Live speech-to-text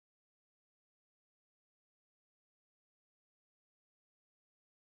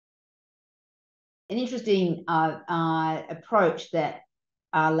interesting approach that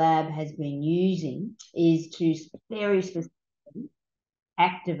our lab has been using is to very specifically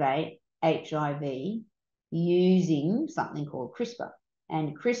activate HIV using something called Crispr.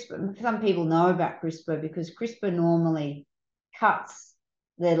 And Crispr, some people know about Crispr because Crispr normally cuts,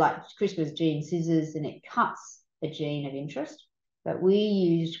 they're like CRISPR's gene scissors, and it cuts a gene of interest. But we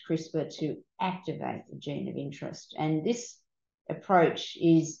used Crispr to activate the gene of interest. And this approach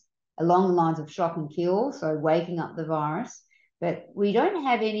is along the lines of shock and kill, so waking up the virus. But we don't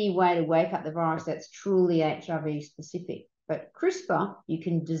have any way to wake up the virus that's truly HIV specific. But CRISPR, you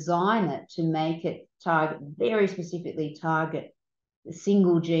can design it to make it target, very specifically target the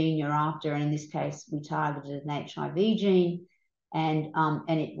single gene you're after. And in this case, we targeted an HIV gene, and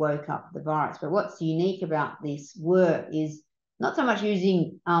it woke up the virus. But what's unique about this work is not so much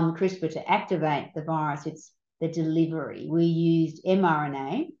using CRISPR to activate the virus, it's the delivery. We used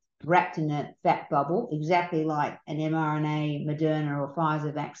mRNA wrapped in a fat bubble, exactly like an mRNA Moderna or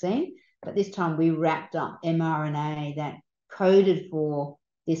Pfizer vaccine. But this time we wrapped up mRNA that coded for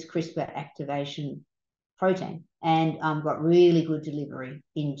this CRISPR activation protein, and got really good delivery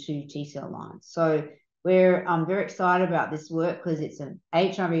into T-cell lines. So we're very excited about this work because it's an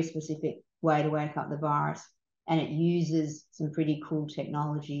HIV-specific way to wake up the virus, and it uses some pretty cool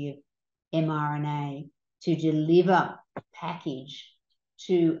technology of mRNA to deliver a package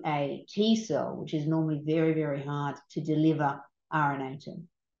to a T-cell, which is normally very, very hard to deliver RNA to.